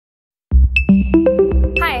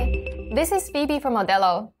This is Phoebe from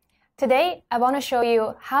Modelo. Today, I want to show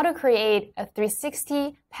you how to create a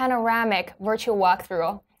 360 panoramic virtual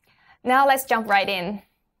walkthrough. Now let's jump right in.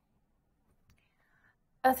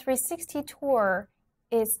 A 360 tour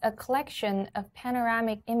is a collection of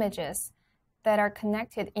panoramic images that are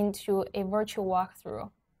connected into a virtual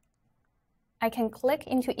walkthrough. I can click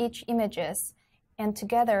into each images, and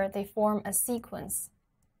together they form a sequence.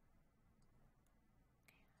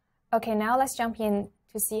 Okay, now let's jump in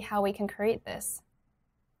to see how we can create this.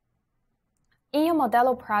 In your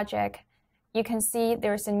Modelo project, you can see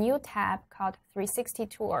there's a new tab called 360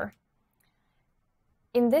 Tour.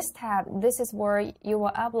 In this tab, this is where you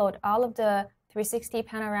will upload all of the 360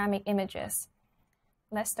 panoramic images.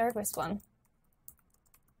 Let's start with one.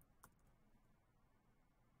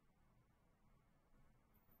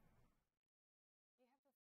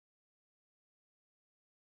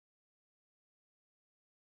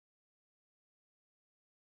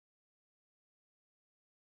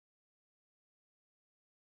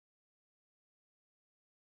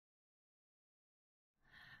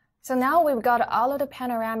 So now we've got all of the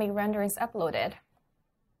panoramic renderings uploaded.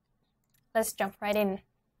 Let's jump right in.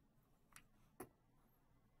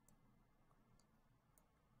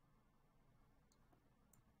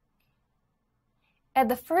 At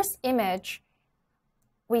the first image,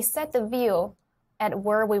 we set the view at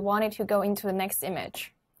where we wanted to go into the next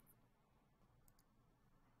image.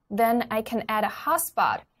 Then I can add a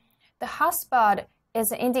hotspot. The hotspot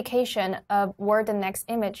is an indication of where the next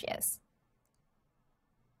image is.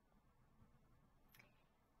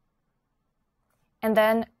 And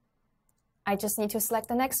then I just need to select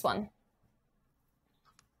the next one.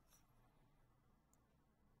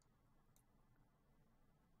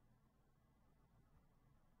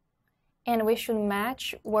 And we should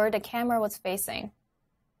match where the camera was facing.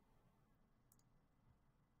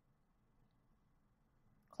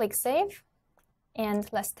 Click Save, and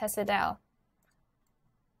let's test it out.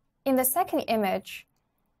 In the second image,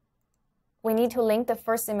 we need to link the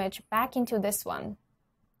first image back into this one.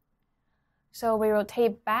 So we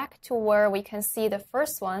rotate back to where we can see the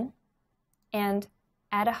first one and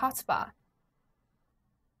add a hotspot.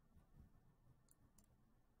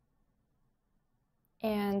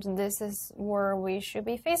 And this is where we should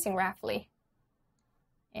be facing roughly.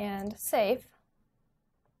 And save.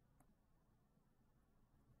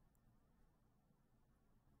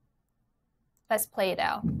 Let's play it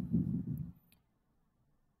out.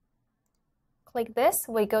 Click this,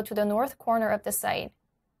 we go to the north corner of the site.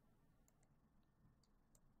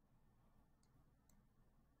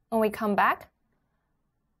 When we come back,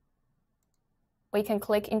 we can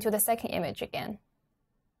click into the second image again.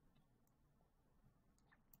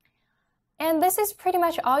 And this is pretty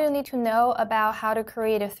much all you need to know about how to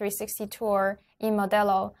create a 360 tour in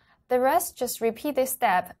Modelo. The rest, just repeat this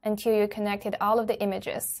step until you connected all of the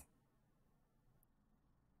images.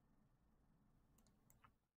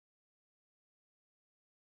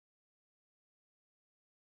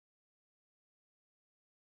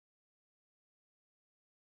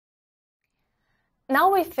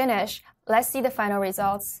 Now we finished, let's see the final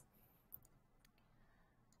results.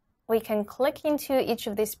 We can click into each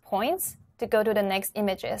of these points to go to the next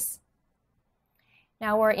images.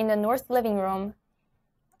 Now we're in the north living room.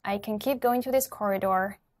 I can keep going to this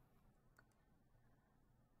corridor.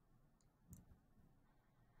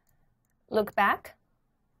 Look back.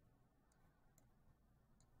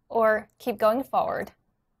 Or keep going forward.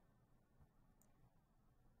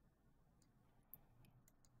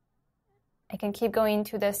 I can keep going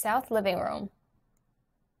to the south living room.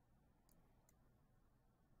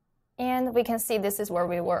 And we can see this is where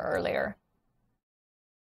we were earlier.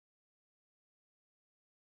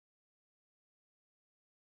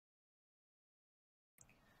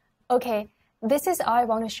 Okay, this is all I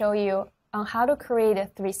want to show you on how to create a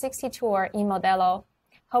 360 tour in Modelo.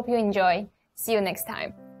 Hope you enjoy. See you next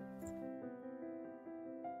time.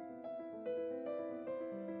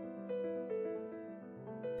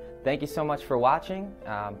 Thank you so much for watching.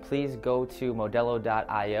 Please go to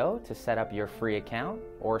modelo.io to set up your free account,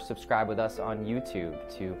 or subscribe with us on YouTube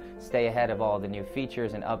to stay ahead of all the new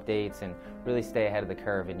features and updates and really stay ahead of the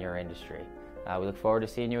curve in your industry. We look forward to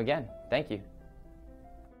seeing you again. Thank you.